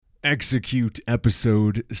Execute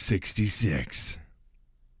episode 66.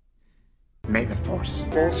 May the Force.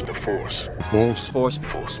 The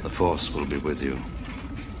Force will be with you.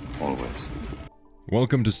 Always.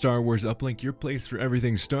 Welcome to Star Wars Uplink, your place for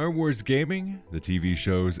everything Star Wars gaming, the TV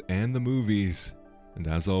shows, and the movies. And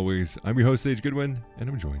as always, I'm your host, Sage Goodwin, and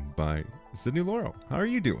I'm joined by Sydney Laurel. How are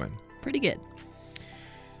you doing? Pretty good.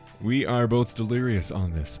 We are both delirious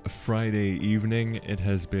on this Friday evening. It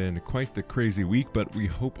has been quite the crazy week, but we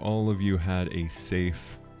hope all of you had a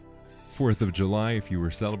safe 4th of July if you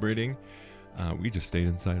were celebrating. We just stayed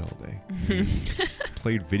inside all day. We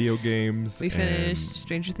played video games. We finished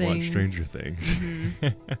Stranger Things. Watched Stranger Things.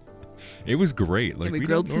 Mm-hmm. It was great. Like we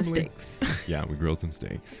grilled some steaks. Yeah, we grilled some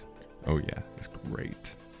steaks. Oh yeah, it was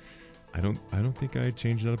great. I don't think I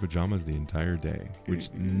changed out of pajamas the entire day,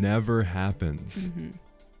 which never happens. Mm-hmm.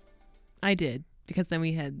 I did, because then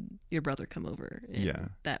we had your brother come over. And yeah.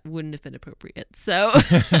 That wouldn't have been appropriate. So.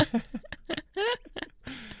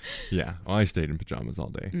 Yeah. Well, I stayed in pajamas all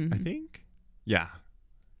day. Mm-hmm. I think. Yeah.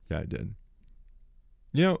 Yeah, I did.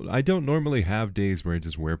 You know, I don't normally have days where I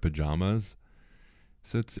just wear pajamas.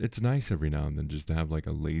 So it's nice every now and then just to have like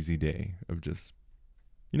a lazy day of just,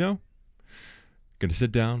 gonna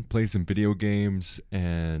sit down, play some video games,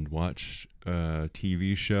 and watch a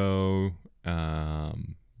TV show.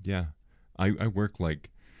 Yeah. I work like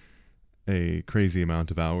a crazy amount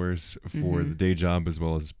of hours for the day job as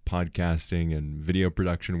well as podcasting and video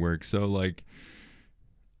production work. So like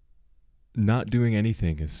not doing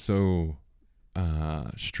anything is so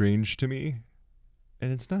strange to me,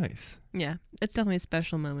 and it's nice. Yeah, it's definitely a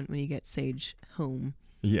special moment when you get Sage home.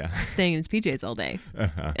 Yeah. Staying in his PJs all day.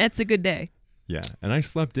 That's a good day. Yeah, and I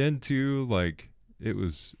slept in too, like it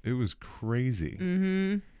was crazy.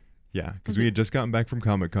 Mm-hmm. Yeah, because we had just gotten back from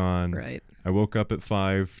Comic-Con. Right. I woke up at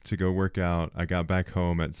 5 to go work out. I got back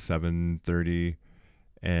home at 7:30,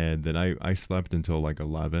 and then I slept until like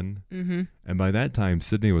 11. Mm-hmm. And by that time,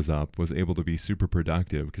 Sydney was up, was able to be super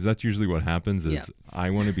productive, because that's usually what happens is I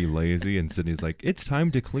want to be lazy, and Sydney's like, it's time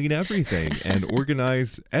to clean everything and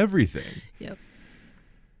organize everything. Yep.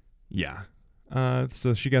 Yeah.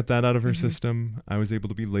 So she got that out of her system. I was able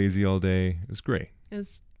to be lazy all day. It was great. It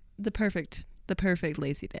was the perfect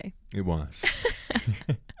lazy day. It was.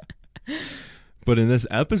 But in this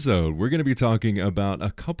episode, we're going to be talking about a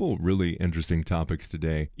couple really interesting topics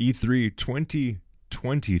today. E3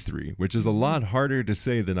 2023, which is a lot harder to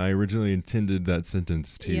say than I originally intended that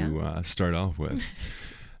sentence to start off with.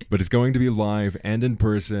 But it's going to be live and in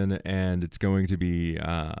person, and it's going to be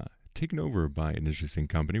taken over by an interesting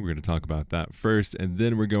company. We're going to talk about that first, and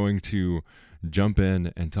then we're going to jump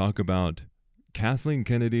in and talk about Kathleen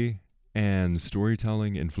Kennedy and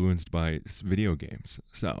storytelling influenced by video games.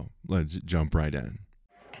 So let's jump right in.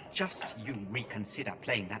 Just you reconsider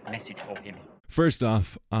playing that message for him. First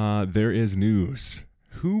off, there is news.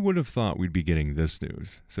 Who would have thought we'd be getting this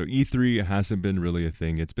news? So E3 hasn't been really a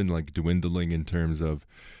thing. It's been like dwindling in terms of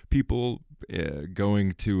people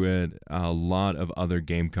going to it. A lot of other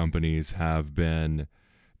game companies have been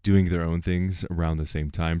doing their own things around the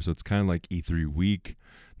same time. So it's kind of like E3 week.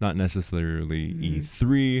 Not necessarily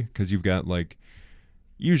E3, because you've got like,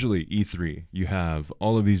 usually E3, you have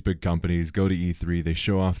all of these big companies go to E3, they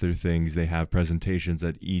show off their things, they have presentations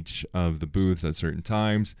at each of the booths at certain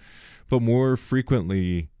times, but more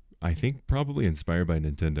frequently, I think probably inspired by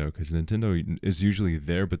Nintendo, because Nintendo is usually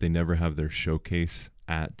there, but they never have their showcase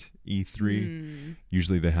at E3.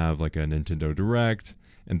 Usually they have like a Nintendo Direct,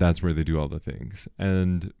 and that's where they do all the things.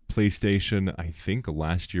 And PlayStation, I think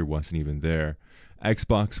last year wasn't even there.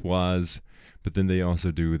 Xbox was, but then they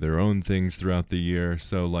also do their own things throughout the year.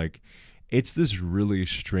 So like, it's this really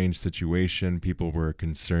strange situation. People were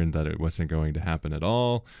concerned that it wasn't going to happen at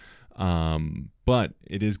all. But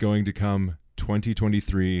it is going to come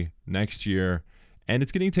 2023 next year, and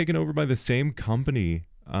it's getting taken over by the same company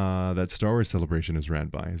that Star Wars Celebration is ran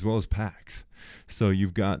by, as well as PAX. So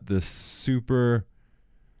you've got this super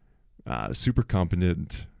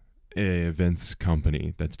competent events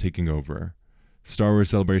company that's taking over. Star Wars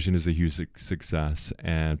Celebration is a huge success,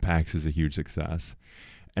 and PAX is a huge success.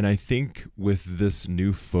 And I think with this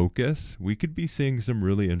new focus, we could be seeing some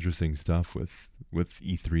really interesting stuff with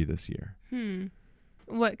E3 this year.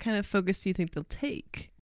 What kind of focus do you think they'll take?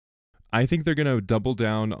 I think they're going to double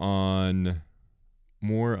down on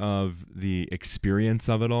more of the experience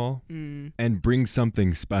of it all and bring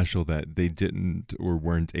something special that they didn't or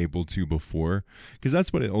weren't able to before. Because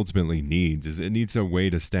that's what it ultimately needs, is it needs a way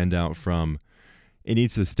to stand out from... It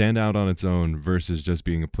needs to stand out on its own versus just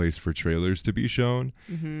being a place for trailers to be shown,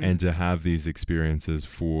 and to have these experiences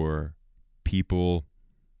for people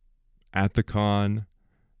at the con,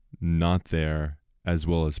 not there, as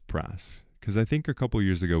well as press. Because I think a couple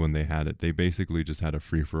years ago when they had it, they basically just had a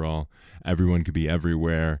free for all. Everyone could be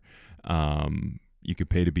everywhere. You could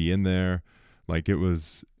pay to be in there. Like it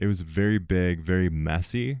was very big, very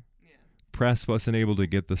messy. Yeah. Press wasn't able to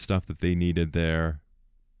get the stuff that they needed there.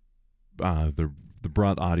 The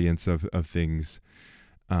broad audience of things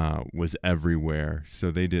was everywhere,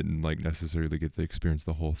 so they didn't like necessarily get to experience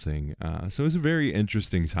the whole thing. So it was a very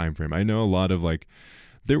interesting time frame. I know a lot of like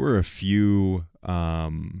there were a few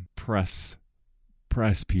press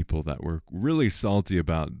people that were really salty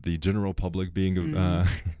about the general public being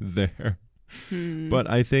there. But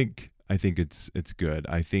I think it's good.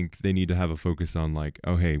 I think they need to have a focus on like,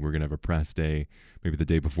 oh hey, we're gonna have a press day, maybe the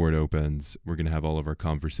day before it opens. We're gonna have all of our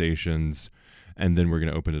conversations, and then we're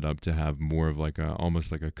gonna open it up to have more of like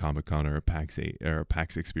almost like a Comic-Con or a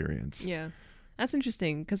PAX experience. Yeah, that's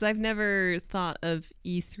interesting because I've never thought of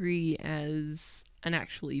E3 as an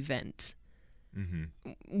actual event. Mm-hmm.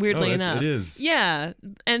 Weirdly enough, it is. Yeah,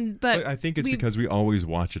 but I think it's because we always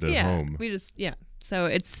watch it at home. So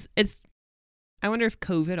it's. I wonder if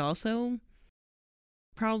COVID also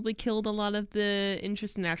probably killed a lot of the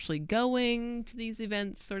interest in actually going to these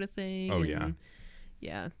events, sort of thing. Oh, yeah.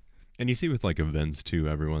 Yeah. And you see with like events too,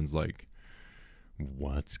 everyone's like,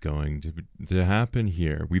 what's going to happen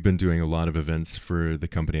here? We've been doing a lot of events for the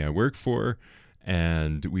company I work for,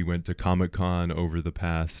 and we went to Comic-Con over the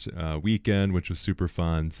past weekend, which was super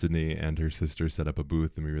fun. Sydney and her sister set up a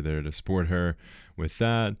booth, and we were there to support her with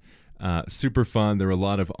that. Super fun. There were a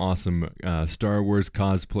lot of awesome Star Wars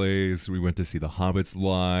cosplays. We went to see the Hobbits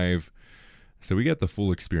live. So we got the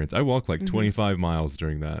full experience. I walked like 25 miles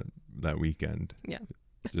during that weekend. Yeah.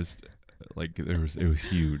 Just like it was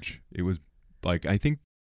huge. It was like I think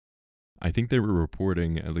they were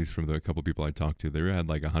reporting, at least from the couple people I talked to, they had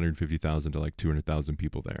like 150,000 to like 200,000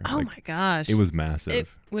 people there. Oh like, my gosh. It was massive. It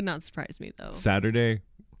would not surprise me though. Saturday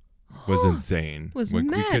was insane. It was like,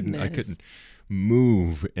 madness. I couldn't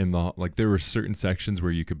move in the like there were certain sections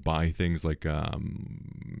where you could buy things like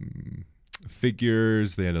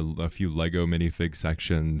figures. They had a few Lego minifig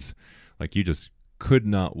sections. Like you just could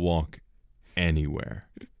not walk anywhere.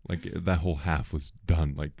 Like that whole half was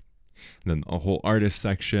done. Like and then a whole artist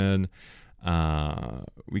section.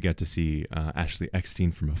 We got to see Ashley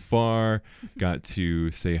Eckstein from afar. Got to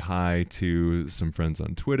say hi to some friends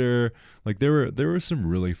on Twitter. Like there were some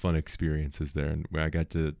really fun experiences there, and where I got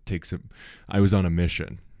to take some. I was on a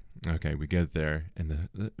mission. Okay, we get there, and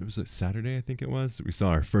it was a Saturday, I think it was. We saw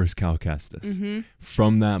our first Cal Kestis. Mm-hmm.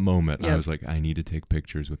 From that moment, I was like, I need to take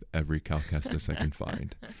pictures with every Cal Kestis I can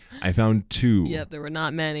find. I found 2. Yep, there were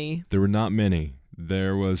not many.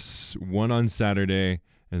 There was one on Saturday.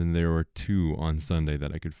 And then there were 2 on Sunday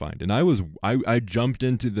that I could find. And I jumped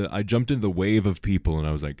into the wave of people, and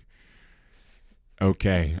I was like,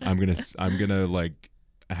 okay, I'm gonna like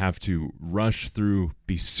have to rush through,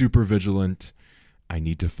 be super vigilant. I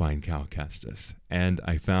need to find Cal Kestis. And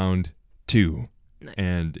I found 2. Nice.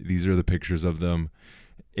 And these are the pictures of them.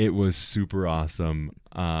 It was super awesome.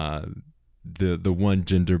 The one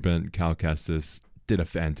gender bent Cal Kestis did a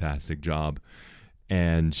fantastic job.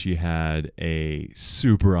 And she had a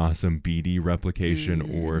super awesome BD replication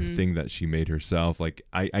or thing that she made herself. Like,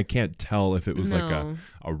 I can't tell if it was like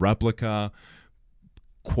a replica.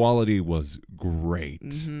 Quality was great.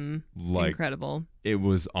 Mm-hmm. Like, incredible. It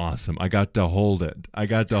was awesome. I got to hold it. I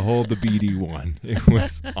got to hold the BD one. It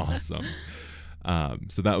was awesome.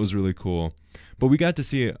 So that was really cool. But we got to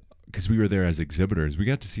see it, because we were there as exhibitors, we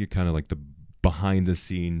got to see kind of like the behind the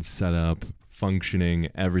scenes setup, functioning,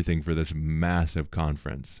 everything for this massive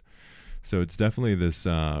conference. So it's definitely this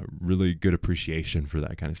really good appreciation for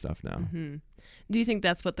that kind of stuff now. Mm-hmm. Do you think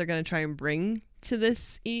that's what they're going to try and bring to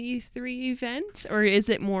this E3 event? Or is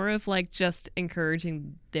it more of like just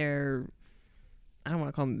encouraging their, I don't want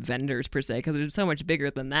to call them vendors per se, because they're so much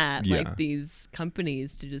bigger than that. Yeah. Like these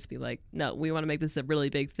companies to just be like, no, we want to make this a really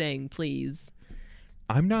big thing, please.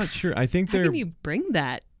 I'm not sure. I think how can you bring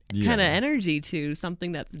that kind of energy to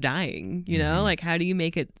something that's dying, you know? Like how do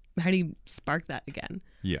you spark that again?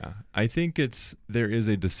 Yeah. I think there is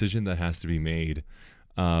a decision that has to be made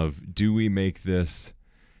of, do we make this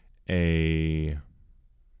a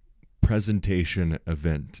presentation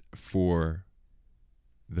event for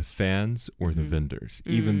the fans or the vendors?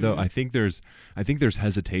 Even though I think there's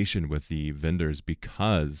hesitation with the vendors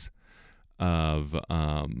because of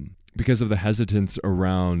the hesitance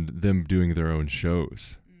around them doing their own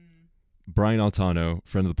shows. Brian Altano,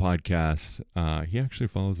 friend of the podcast, he actually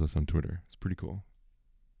follows us on Twitter. It's pretty cool.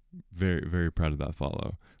 Very, very proud of that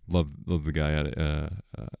follow. Love the guy at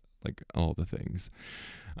like all the things.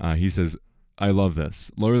 He says, I love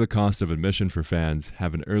this. Lower the cost of admission for fans,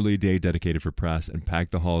 have an early day dedicated for press, and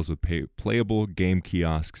pack the halls with playable game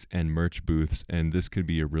kiosks and merch booths, and this could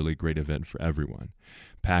be a really great event for everyone.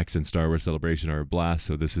 PAX and Star Wars Celebration are a blast,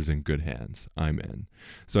 so this is in good hands. I'm in.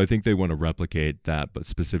 So I think they want to replicate that, but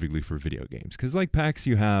specifically for video games. Because like PAX,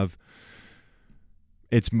 you have...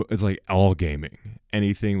 It's like all gaming.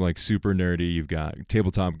 Anything like super nerdy. You've got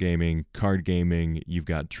tabletop gaming, card gaming. You've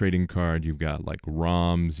got trading card. You've got like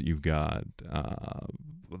ROMs. You've got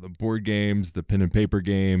the board games, the pen and paper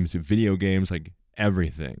games, video games, like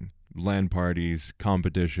everything. LAN parties,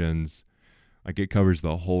 competitions. Like it covers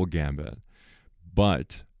the whole gambit.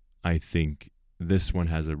 But I think this one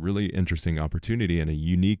has a really interesting opportunity and a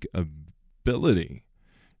unique ability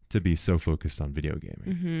to be so focused on video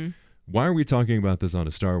gaming. Mm-hmm. Why are we talking about this on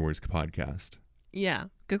a Star Wars podcast? Yeah,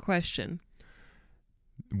 good question.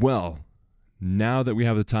 Well, now that we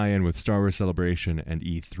have the tie-in with Star Wars Celebration and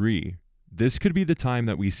E3, this could be the time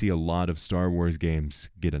that we see a lot of Star Wars games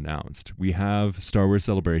get announced. We have Star Wars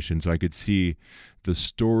Celebration, so I could see the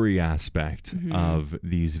story aspect of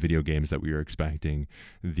these video games that we are expecting.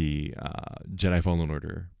 The Jedi Fallen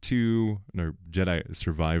Order 2, or Jedi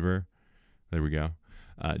Survivor. There we go.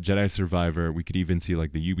 Jedi Survivor. We could even see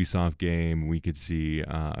like the Ubisoft game. We could see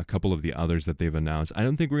a couple of the others that they've announced. I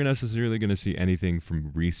don't think we're necessarily going to see anything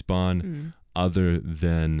from Respawn other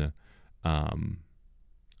than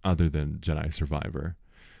Jedi Survivor.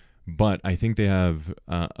 But I think they have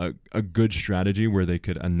a good strategy where they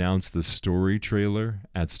could announce the story trailer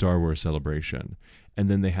at Star Wars Celebration, and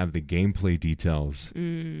then they have the gameplay details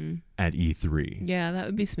at E3. Yeah, that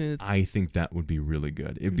would be smooth. I think that would be really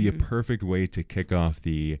good. It'd be a perfect way to kick off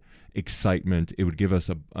the excitement. It would give us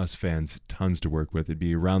fans tons to work with. It'd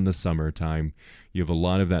be around the summertime. You have a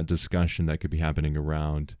lot of that discussion that could be happening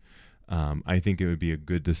around. I think it would be a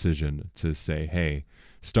good decision to say, hey,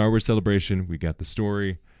 Star Wars Celebration, we got the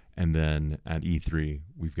story, and then at E3,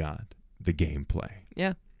 we've got the gameplay.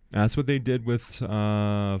 Yeah. That's what they did with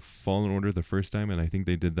Fallen Order the first time, and I think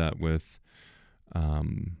they did that with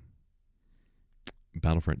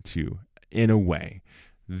Battlefront 2 in a way.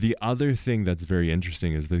 The other thing that's very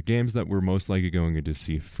interesting is the games that we're most likely going to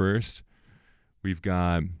see first. We've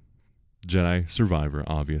got Jedi Survivor,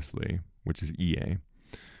 obviously, which is EA.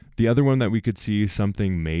 The other one that we could see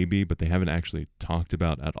something maybe, but they haven't actually talked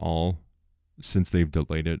about at all since they've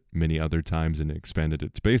delayed it many other times and expanded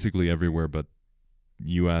it to basically everywhere but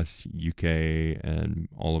US, UK, and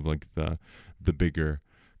all of like the bigger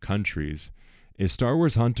countries, is Star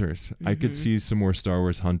Wars Hunters. I could see some more Star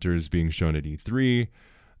Wars Hunters being shown at E3.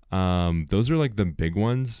 Those are like the big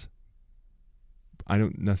ones. I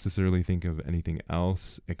don't necessarily think of anything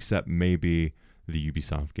else except maybe the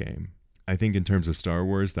Ubisoft game. I think in terms of Star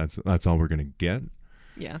Wars, that's all we're going to get.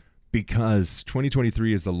 Yeah. Because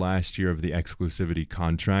 2023 is the last year of the exclusivity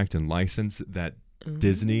contract and license that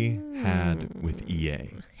Disney had with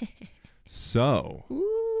EA. So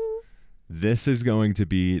this is going to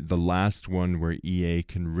be the last one where EA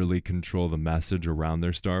can really control the message around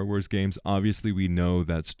their Star Wars games. Obviously, we know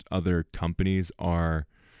that other companies are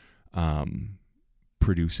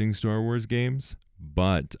producing Star Wars games,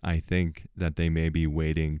 but I think that they may be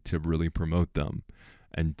waiting to really promote them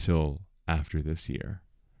until after this year.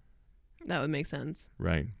 That would make sense.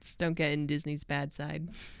 Right. Just don't get in Disney's bad side.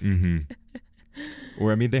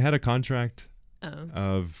 Or, I mean, they had a contract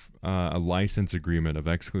of a license agreement of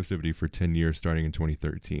exclusivity for 10 years starting in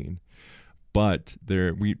 2013. But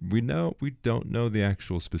we don't know the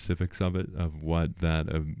actual specifics of it, of what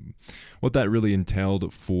that really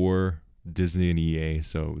entailed for Disney and EA.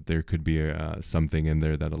 So there could be something in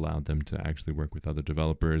there that allowed them to actually work with other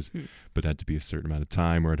developers, but it had to be a certain amount of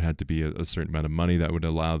time, or it had to be a certain amount of money that would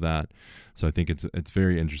allow that. So I think it's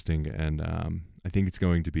very interesting, and I think it's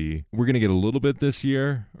going to be, we're going to get a little bit this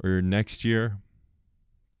year or next year,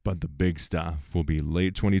 but the big stuff will be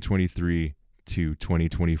late 2023 to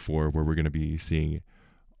 2024, where we're going to be seeing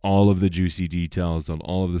all of the juicy details on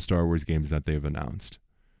all of the Star Wars games that they've announced.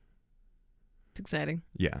 It's exciting.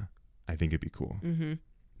 Yeah, I think it'd be cool.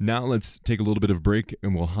 Now let's take a little bit of a break,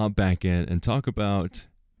 and we'll hop back in and talk about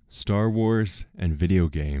Star Wars and video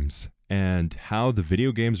games and how the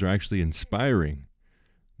video games are actually inspiring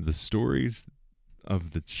the stories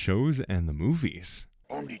of the shows and the movies.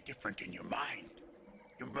 Only different in your mind.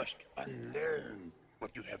 You must unlearn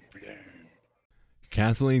what you have learned.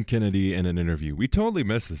 Kathleen Kennedy in an interview. We totally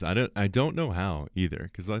missed this. I don't know how either,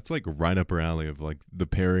 because that's like right up her alley of like the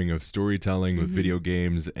pairing of storytelling with video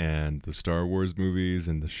games and the Star Wars movies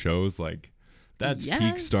and the shows. Like that's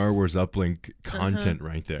peak Star Wars uplink content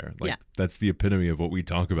right there. Like that's the epitome of what we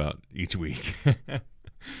talk about each week.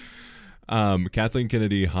 Kathleen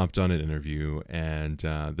Kennedy hopped on an interview, and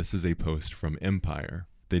this is a post from Empire.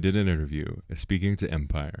 They did an interview speaking to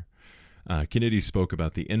Empire. Kennedy spoke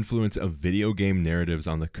about the influence of video game narratives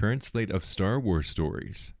on the current slate of Star Wars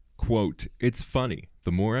stories. Quote, "It's funny.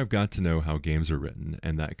 The more I've got to know how games are written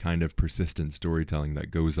and that kind of persistent storytelling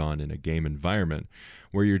that goes on in a game environment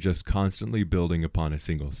where you're just constantly building upon a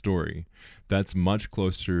single story, that's much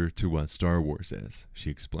closer to what Star Wars is,"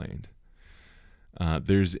 she explained.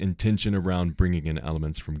 There's intention around bringing in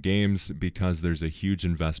elements from games because there's a huge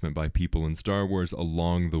investment by people in Star Wars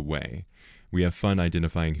along the way. We have fun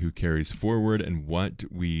identifying who carries forward and what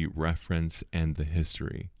we reference and the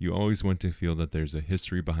history. You always want to feel that there's a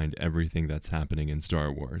history behind everything that's happening in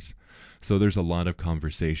Star Wars. So there's a lot of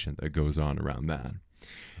conversation that goes on around that.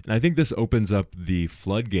 And I think this opens up the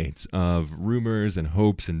floodgates of rumors and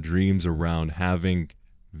hopes and dreams around having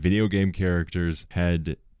video game characters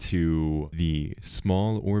head to the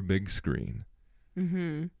small or big screen.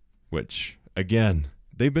 Mm-hmm. Which, again,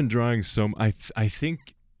 they've been drawing so... I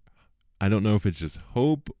think... I don't know if it's just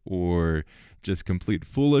hope or just complete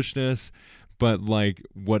foolishness, but like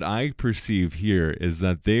what I perceive here is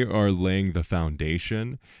that they are laying the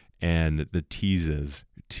foundation and the teases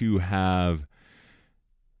to have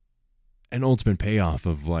an ultimate payoff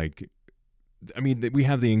of like, I mean, we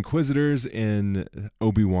have the Inquisitors in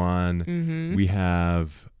Obi-Wan. Mm-hmm. We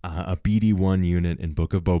have a BD-1 unit in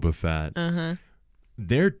Book of Boba Fett. Uh-huh.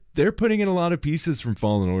 They're putting in a lot of pieces from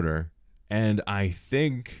Fallen Order. And I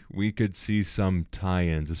think we could see some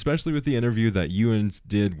tie-ins, especially with the interview that Ewan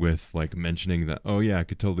did with like mentioning that, oh yeah, I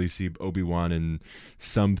could totally see Obi-Wan in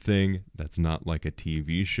something that's not like a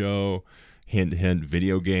TV show. Hint, hint,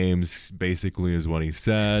 video games basically is what he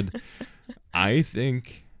said. I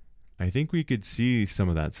think we could see some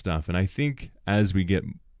of that stuff. And I think as we get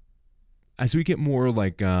more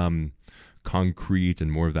like concrete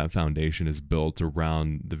and more of that foundation is built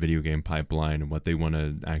around the video game pipeline and what they want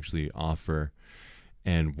to actually offer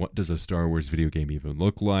and what does a Star Wars video game even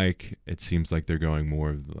look like. It seems like they're going more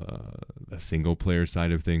of the single player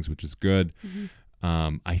side of things, which is good.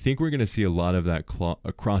 Mm-hmm. I think we're going to see a lot of that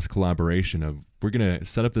cross collaboration of we're going to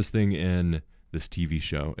set up this thing in this TV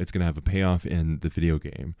show. It's going to have a payoff in the video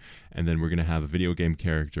game. And then we're going to have a video game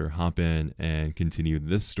character hop in and continue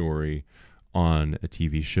this story on a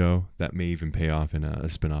TV show that may even pay off in a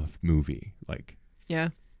spin-off movie. Like, yeah,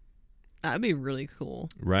 that'd be really cool,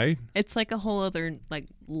 right? It's like a whole other like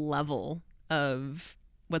level of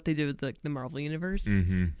what they did with the Marvel universe.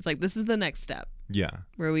 Mm-hmm. It's like this is the next step,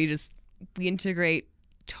 where we integrate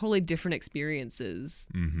totally different experiences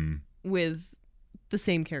with the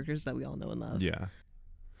same characters that we all know and love. Yeah,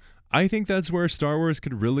 I think that's where Star Wars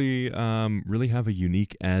could really have a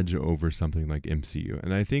unique edge over something like MCU.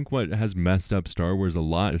 And I think what has messed up Star Wars a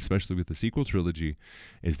lot, especially with the sequel trilogy,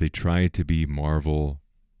 is they tried to be Marvel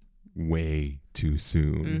way too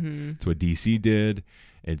soon. Mm-hmm. That's what DC did.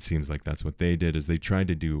 It seems like that's what they did, is they tried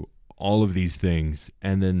to do all of these things,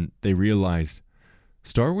 and then they realized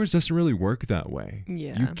Star Wars doesn't really work that way.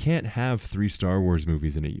 Yeah. You can't have 3 Star Wars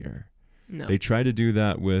movies in a year. No. They tried to do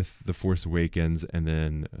that with The Force Awakens, and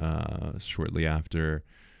then shortly after,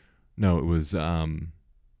 it was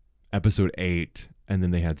Episode 8, and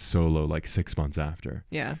then they had Solo like 6 months after.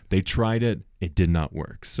 Yeah. They tried it. It did not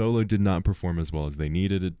work. Solo did not perform as well as they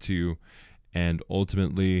needed it to, and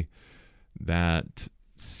ultimately that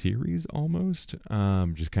series almost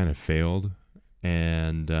just kind of failed.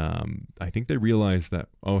 And I think they realized that,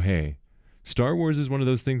 oh, hey, Star Wars is one of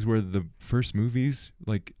those things where the first movies,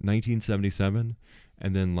 like 1977,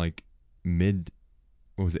 and then like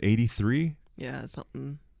 83? Yeah,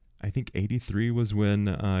 something. I think 83 was when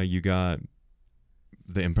you got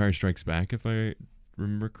The Empire Strikes Back, if I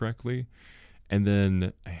remember correctly. And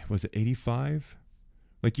then, was it 85?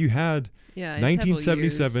 Like you had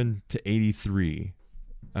 1977 to 83.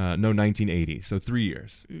 1980, so 3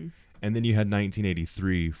 years. Mm. And then you had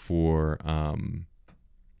 1983 for...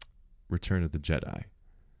 Return of the Jedi.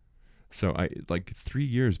 So 3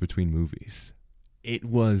 years between movies. That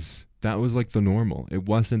was like the normal. It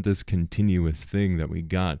wasn't this continuous thing that we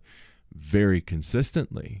got very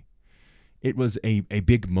consistently. It was a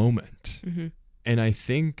big moment. Mm-hmm. And I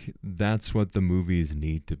think that's what the movies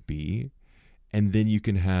need to be. And then you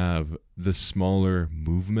can have the smaller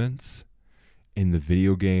movements in the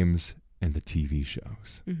video games and the TV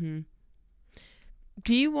shows. Mm-hmm.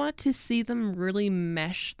 Do you want to see them really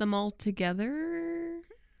mesh them all together?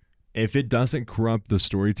 If it doesn't corrupt the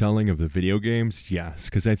storytelling of the video games, yes.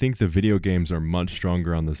 Because I think the video games are much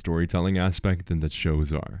stronger on the storytelling aspect than the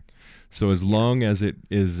shows are. So as long as it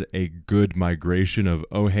is a good migration of,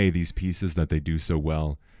 oh, hey, these pieces that they do so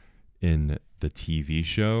well in the TV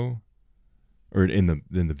show, or in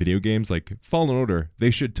the video games, like Fallen Order,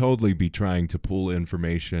 they should totally be trying to pull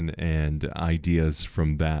information and ideas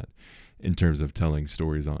from that in terms of telling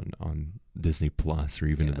stories on Disney Plus or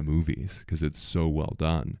even in the movies, because it's so well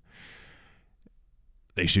done.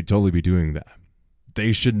 They should totally be doing that.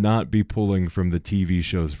 They should not be pulling from the TV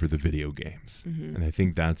shows for the video games. And I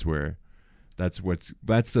think that's the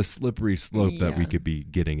slippery slope that we could be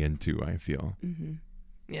getting into, I feel.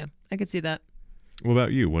 Yeah, I could see that. What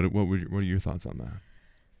about you? What are your thoughts on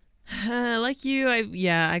that? Like you,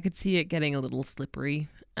 I could see it getting a little slippery.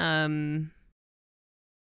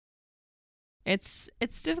 It's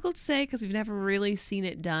difficult to say because we've never really seen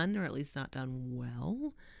it done, or at least not done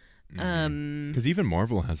well. Because even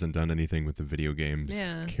Marvel hasn't done anything with the video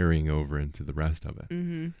games carrying over into the rest of it.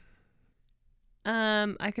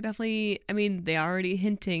 I could definitely. I mean, they are already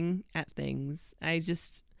hinting at things.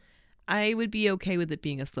 I would be okay with it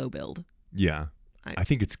being a slow build. Yeah. I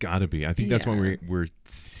think it's got to be. I think that's why we're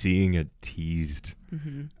seeing it teased,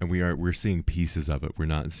 and we're seeing pieces of it. We're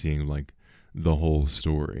not seeing like the whole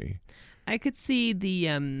story. I could see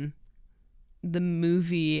the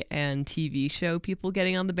movie and TV show people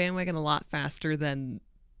getting on the bandwagon a lot faster than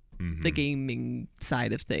the gaming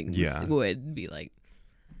side of things would be like.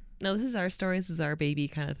 No, this is our story. This is our baby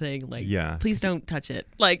kind of thing. Like, please don't touch it.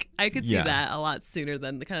 Like, I could see that a lot sooner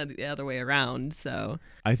than the other way around. So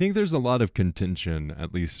I think there's a lot of contention,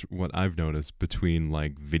 at least what I've noticed, between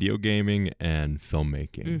like video gaming and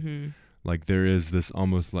filmmaking. Like there is this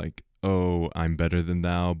almost like, oh, I'm better than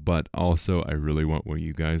thou, but also I really want what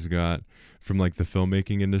you guys got from like the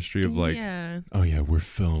filmmaking industry of like, oh yeah, we're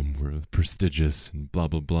film, we're prestigious and blah,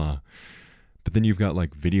 blah, blah. But then you've got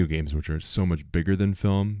like video games, which are so much bigger than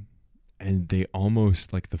film. And they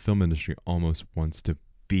almost, like the film industry almost wants to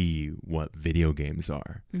be what video games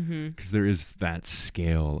are. Because there is that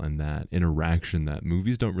scale and that interaction that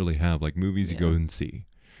movies don't really have. Like movies you go and see.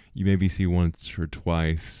 You maybe see once or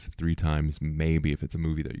twice, 3 times, maybe if it's a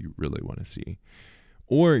movie that you really want to see.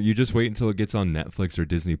 Or you just wait until it gets on Netflix or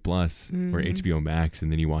Disney Plus or HBO Max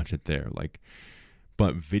and then you watch it there. Like,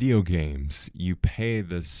 but video games, you pay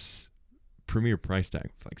this premiere price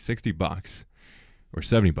tag for like $60 or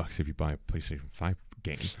 $70 if you buy a PlayStation 5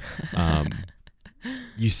 game.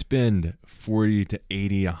 You spend 40 to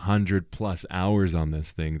 80, 100 plus hours on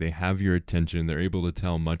this thing. They have your attention. They're able to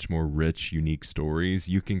tell much more rich, unique stories.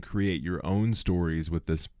 You can create your own stories with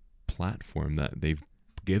this platform that they've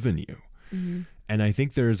given you. And I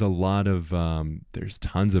think there's a lot of, there's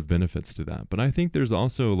tons of benefits to that. But I think there's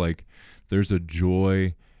also like, there's a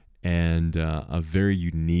joy and a very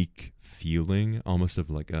unique feeling, almost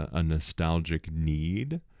of like a nostalgic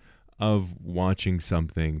need of watching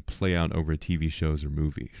something play out over TV shows or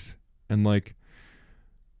movies. And like,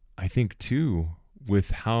 I think too,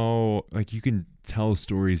 with how like you can tell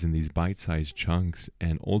stories in these bite-sized chunks,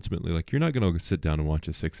 and ultimately like you're not going to sit down and watch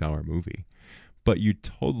a 6-hour movie, but you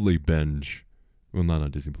totally binge, well, not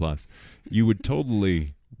on Disney Plus, you would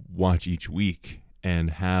totally watch each week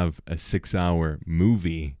and have a 6-hour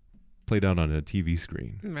movie played out on a TV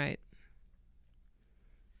screen. Right.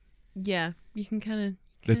 Yeah, you can kind of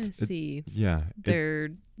see their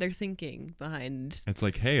thinking behind. It's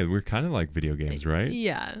like, hey, we're kind of like video games, right?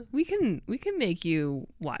 Yeah, we can make you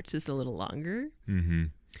watch this a little longer.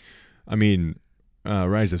 I mean,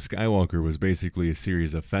 Rise of Skywalker was basically a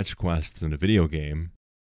series of fetch quests in a video game.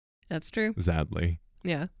 That's true. Sadly.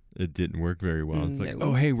 Yeah. It didn't work very well. It's like, No.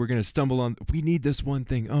 oh, hey, we're going to stumble on, we need this one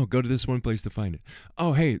thing. Oh, go to this one place to find it.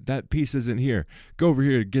 Oh, hey, that piece isn't here. Go over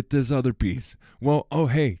here, get this other piece. Well, oh,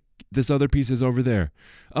 hey, this other piece is over there.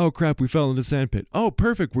 Oh, crap, we fell in the sandpit. Oh,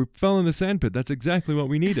 perfect, we fell in the sandpit. That's exactly what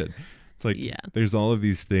we needed. It's like, there's all of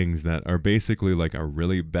these things that are basically like a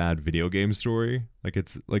really bad video game story. Like,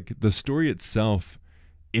 it's like the story itself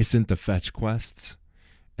isn't the fetch quests.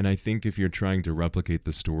 And I think if you're trying to replicate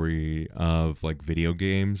the story of like video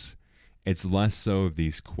games, it's less so of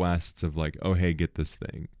these quests of like, oh, hey, get this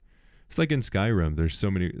thing. It's like in Skyrim,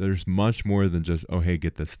 there's much more than just, oh, hey,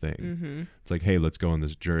 get this thing. It's like, hey, let's go on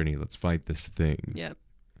this journey. Let's fight this thing. Yep.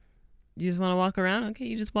 You just want to walk around? Okay,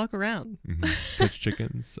 you just walk around. Catch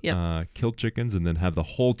chickens, kill chickens, and then have the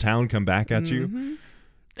whole town come back at you.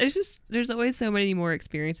 There's always so many more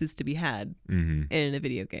experiences to be had in a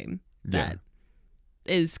video game that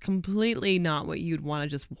is completely not what you'd want to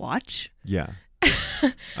just watch. Yeah.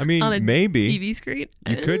 I mean, on a maybe TV screen.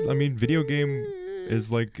 You could. I mean, video game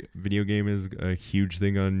is a huge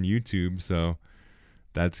thing on YouTube, so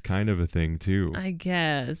that's kind of a thing too. I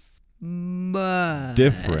guess. But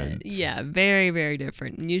different. Yeah, very, very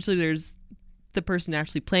different. And usually there's the person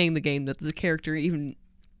actually playing the game that's the character even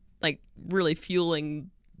like really fueling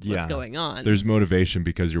what's going on. There's motivation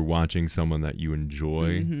because you're watching someone that you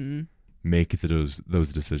enjoy make those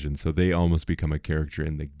decisions. So they almost become a character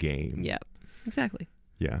in the game. Yeah, exactly.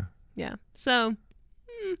 Yeah. Yeah. So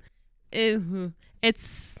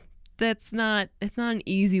it's not an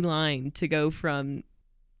easy line to go from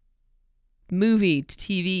movie to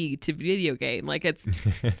TV to video game. Like it's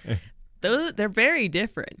they're very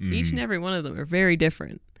different. Each and every one of them are very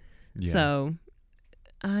different. Yeah. So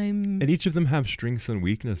and each of them have strengths and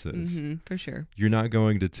weaknesses. For sure. You're not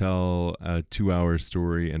going to tell a 2-hour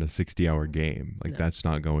story in a 60-hour game. Like that's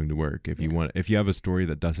not going to work. If you have a story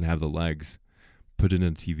that doesn't have the legs, put it in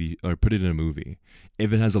a TV or put it in a movie.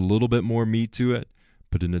 If it has a little bit more meat to it,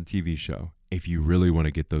 put it in a TV show. If you really want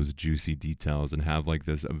to get those juicy details and have like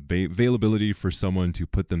this availability for someone to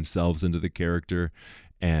put themselves into the character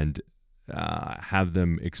and have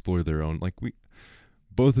them explore their own, like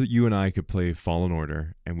both you and I could play Fallen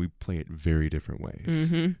Order, and we play it very different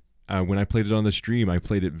ways. When I played it on the stream, I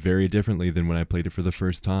played it very differently than when I played it for the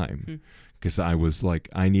first time. Because I was like,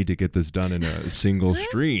 I need to get this done in a single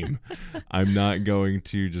stream. I'm not going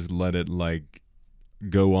to just let it like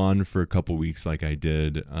go on for a couple weeks like I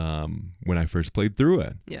did when I first played through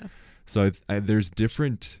it. Yeah. So there's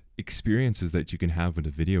different experiences that you can have with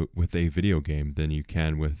a video game than you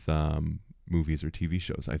can with movies or TV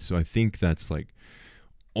shows. So I think that's like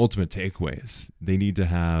ultimate takeaways. They need to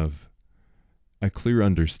have a clear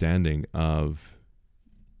understanding of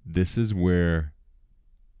this is where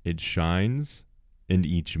it shines in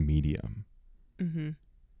each medium. And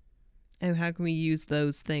how can we use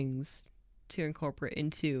those things to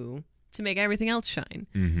incorporate to make everything else shine?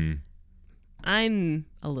 I'm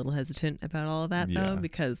a little hesitant about all of that though,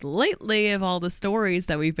 because lately of all the stories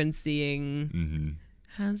that we've been seeing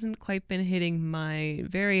hasn't quite been hitting my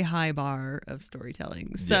very high bar of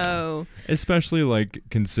storytelling. So especially like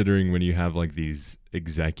considering when you have like these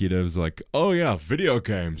executives like, oh yeah, video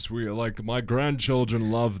games, we like my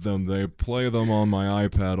grandchildren love them, they play them on my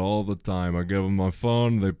iPad all the time, I give them my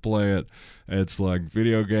phone, they play it, it's like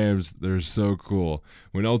video games, they're so cool,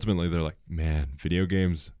 when ultimately they're like, man, video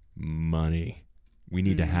games, money, we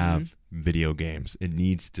need to have video games, it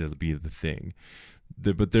needs to be the thing.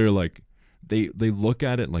 But they're like, they look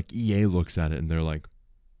at it like EA looks at it and they're like,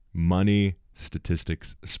 money,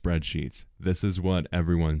 statistics, spreadsheets. This is what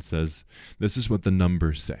everyone says. This is what the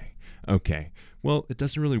numbers say. Okay, well, it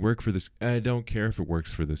doesn't really work for this. I don't care if it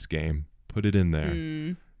works for this game. Put it in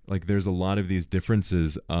there. Like there's a lot of these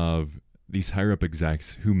differences of these higher up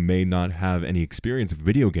execs who may not have any experience with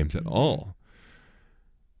video games at all.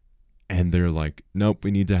 And they're like, nope,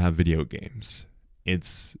 we need to have video games.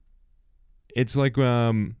 It's like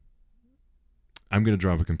I'm going to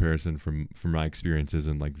draw up a comparison from my experiences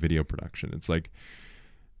in like video production. It's like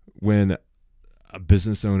when a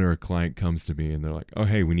business owner or client comes to me and they're like, oh,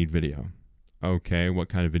 hey, we need video. Okay, what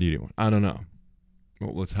kind of video do you want? I don't know.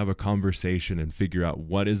 Well, let's have a conversation and figure out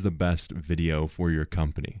what is the best video for your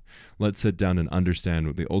company. Let's sit down and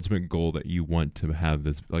understand the ultimate goal that you want to have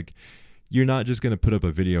this. Like, you're not just going to put up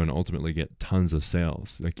a video and ultimately get tons of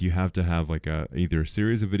sales. Like you have to have like either a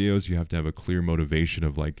series of videos, you have to have a clear motivation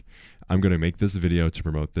of like, I'm going to make this video to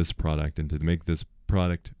promote this product, and to make this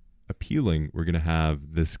product appealing, we're going to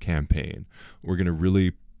have this campaign. We're going to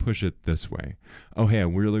really push it this way. Oh, hey, I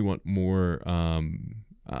really want more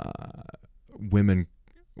women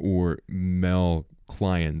or male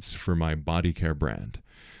clients for my body care brand.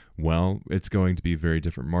 Well, it's going to be very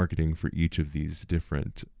different marketing for each of these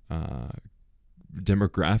different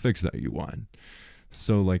demographics that you want.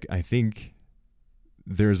 So like I think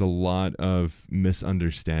there's a lot of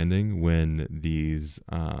misunderstanding when these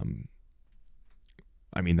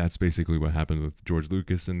I mean, that's basically what happened with George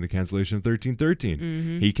Lucas and the cancellation of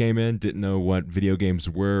 1313. He came in, didn't know what video games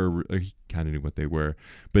were, or he kind of knew what they were,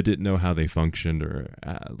 but didn't know how they functioned, or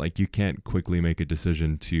like you can't quickly make a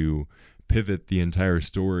decision to pivot the entire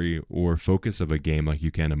story or focus of a game like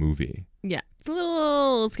you can a movie. Yeah, it's a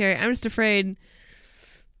little scary. I'm just afraid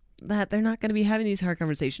that they're not going to be having these hard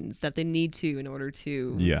conversations that they need to in order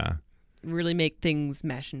to really make things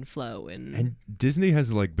mesh and flow. And Disney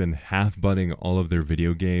has like been half butting all of their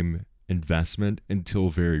video game investment until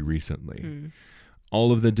very recently.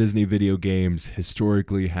 All of the Disney video games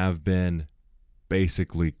historically have been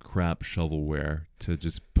basically crap shovelware to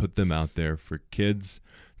just put them out there for kids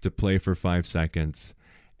to play for 5 seconds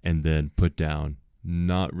and then put down,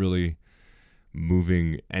 not really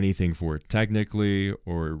moving anything forward technically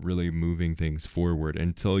or really moving things forward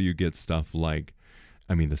until you get stuff like,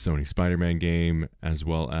 I mean, the Sony Spider-Man game, as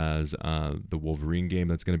well as the Wolverine game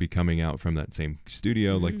that's going to be coming out from that same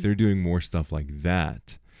studio. Like they're doing more stuff like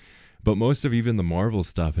that. But most of even the Marvel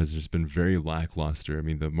stuff has just been very lackluster. I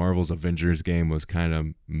mean, the Marvel's Avengers game was kind of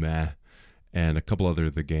meh, and a couple other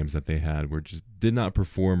of the games that they had were just did not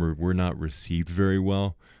perform or were not received very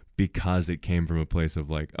well because it came from a place of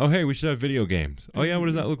like, oh, hey, we should have video games. Oh, yeah, what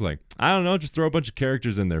does that look like? I don't know. Just throw a bunch of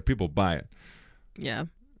characters in there. People buy it. Yeah.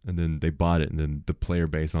 And then they bought it, and then the player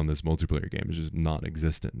base on this multiplayer game is just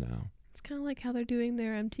non-existent now. It's kind of like how they're doing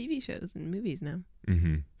their TV shows and movies now.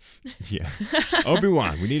 Mm-hmm. Yeah.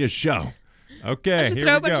 Obi-Wan, we need a show. Okay, Let's just here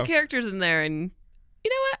throw we a bunch go. of characters in there, and you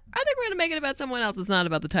know what? I think we're going to make it about someone else. It's not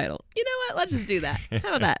about the title. You know what? Let's just do that. How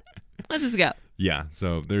about that? Let's just go. Yeah,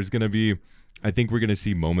 so there's going to be, I think we're going to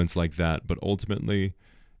see moments like that, but ultimately,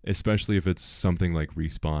 especially if it's something like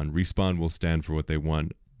Respawn will stand for what they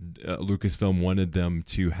want. Lucasfilm wanted them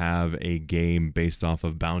to have a game based off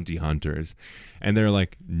of bounty hunters, and they're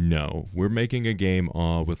like, no, we're making a game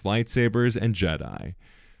with lightsabers and Jedi.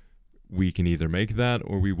 We can either make that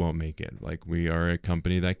or we won't make it. Like, we are a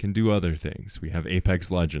company that can do other things. We have Apex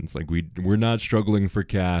Legends. Like, we're not struggling for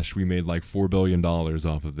cash. We made like $4 billion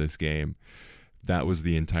off of this game. That was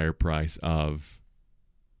the entire price of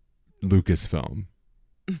Lucasfilm.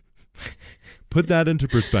 Put that into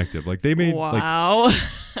perspective. Like, they made wow.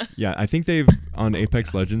 yeah, I think on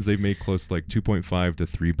Apex Legends, they've made close to like $2.5 to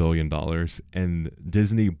 $3 billion, and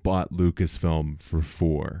Disney bought Lucasfilm for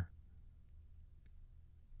 $4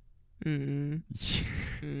 billion.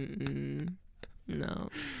 No.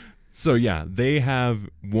 So yeah, they have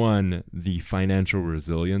won the financial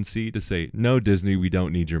resiliency to say, no, Disney, we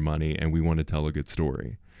don't need your money, and we want to tell a good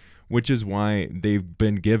story. Which is why they've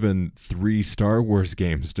been given 3 Star Wars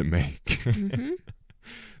games to make. Mm-hmm.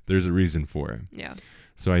 There's a reason for it. Yeah.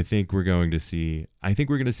 So I think we're going to see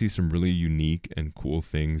some really unique and cool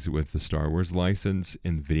things with the Star Wars license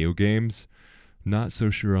in video games. Not so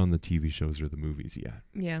sure on the TV shows or the movies yet.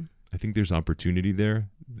 Yeah. I think there's opportunity there.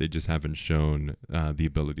 They just haven't shown the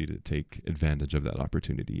ability to take advantage of that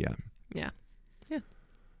opportunity yet. Yeah. Yeah.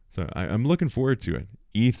 So I'm looking forward to it.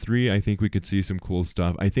 E3, I think we could see some cool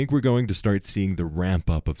stuff. I think we're going to start seeing the ramp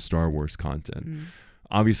up of Star Wars content.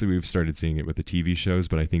 Obviously, we've started seeing it with the TV shows,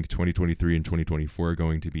 but I think 2023 and 2024 are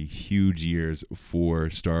going to be huge years for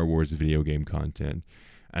Star Wars video game content.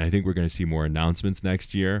 And I think we're going to see more announcements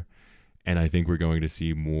next year. And I think we're going to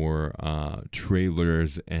see more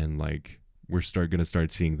trailers, and like we're going to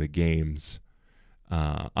start seeing the games.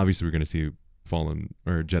 Obviously, we're going to see Fallen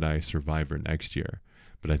or Jedi Survivor next year.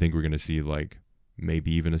 But I think we're going to see like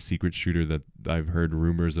maybe even a secret shooter that I've heard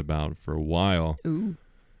rumors about for a while. Ooh.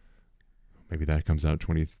 Maybe that comes out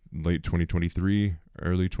late 2023, not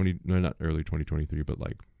early 2023, but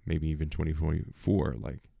like maybe even 2024.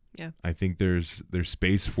 Like, yeah, I think there's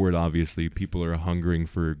space for it. Obviously, people are hungering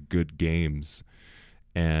for good games,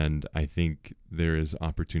 and I think there is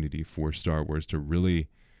opportunity for Star Wars to really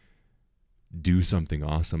do something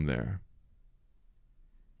awesome there.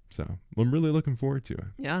 So I'm really looking forward to it.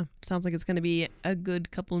 Yeah. Sounds like it's going to be a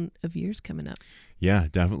good couple of years coming up. Yeah,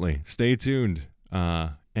 definitely. Stay tuned.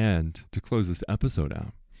 And to close this episode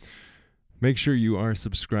out, make sure you are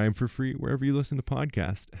subscribed for free wherever you listen to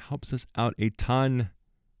podcasts. It helps us out a ton.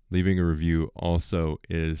 Leaving a review also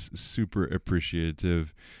is super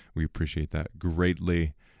appreciative. We appreciate that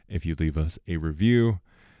greatly. If you leave us a review,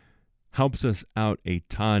 helps us out a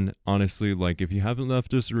ton. Honestly, like if you haven't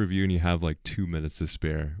left us a review and you have like 2 minutes to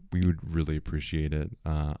spare, we would really appreciate it.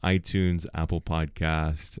 iTunes, Apple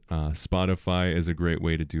Podcast, Spotify is a great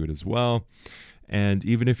way to do it as well. And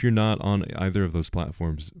even if you're not on either of those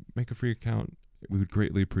platforms, make a free account. We would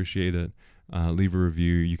greatly appreciate it. Leave a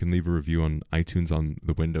review. You can leave a review on iTunes on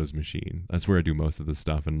the Windows machine. That's where I do most of the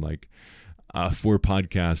stuff. And like for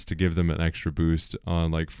podcasts, to give them an extra boost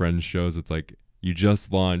on like friends shows, it's like you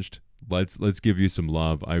just launched. Let's give you some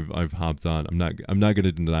love. I've hopped on. I'm not going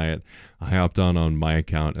to deny it. I hopped on my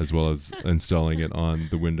account as well as installing it on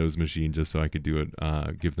the Windows machine just so I could do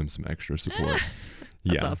it. Give them some extra support.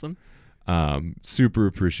 That's awesome. Super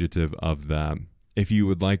appreciative of that. If you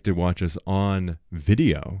would like to watch us on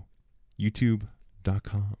video,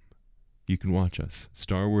 youtube.com. You can watch us.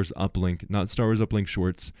 Star Wars Uplink, not Star Wars Uplink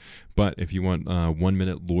shorts, but if you want 1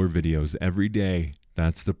 minute lore videos every day,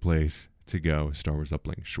 that's the place to go. Star Wars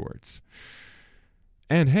Uplink shorts.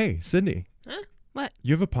 And hey, Sydney. Huh? What?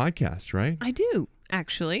 You have a podcast, right? I do,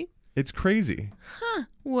 actually. It's crazy. Huh.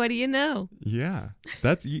 What do you know? Yeah.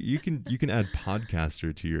 That's you can add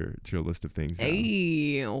podcaster to your list of things now.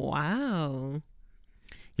 Hey, wow.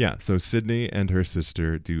 Yeah, so Sydney and her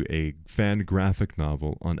sister do a fan graphic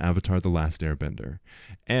novel on Avatar The Last Airbender.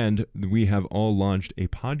 And we have all launched a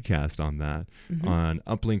podcast on that on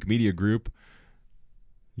Uplink Media Group.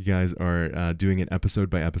 You guys are doing an episode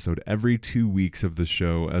by episode every 2 weeks of the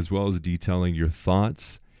show, as well as detailing your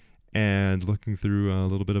thoughts and looking through a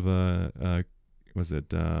little bit of a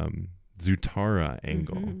Zutara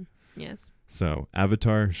angle. Mm-hmm. Yes. So,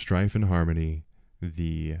 Avatar, Strife and Harmony,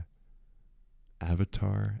 the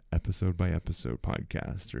Avatar episode by episode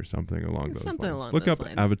podcast or something along those Something lines. along Look those up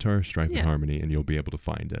lines. Avatar, Strife and Yeah. Harmony and you'll be able to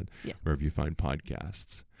find it wherever you find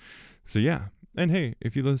podcasts. So yeah. And hey,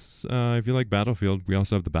 if you like Battlefield, we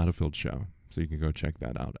also have the Battlefield show. So you can go check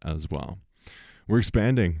that out as well. We're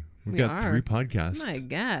expanding. We've got 3 podcasts. My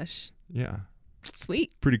gosh. Yeah.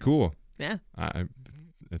 Sweet. Pretty cool. Yeah.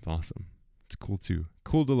 It's awesome. It's cool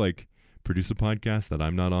to like produce a podcast that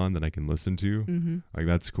I'm not on that I can listen to. Mm-hmm. Like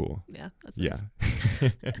that's cool. Yeah. That's Yeah.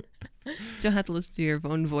 nice. Don't have to listen to your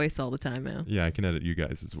own voice all the time now. Yeah, I can edit you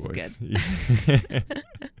guys' voice. Good.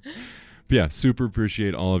 But yeah, super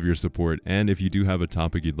appreciate all of your support. And if you do have a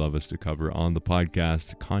topic you'd love us to cover on the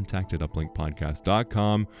podcast, contact at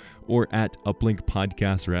uplinkpodcast.com or at Uplink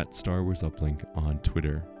Podcast or at Star Wars Uplink on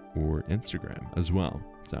Twitter or Instagram as well.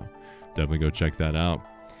 So definitely go check that out.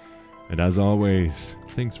 And as always,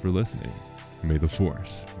 thanks for listening. May the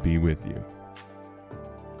Force be with you.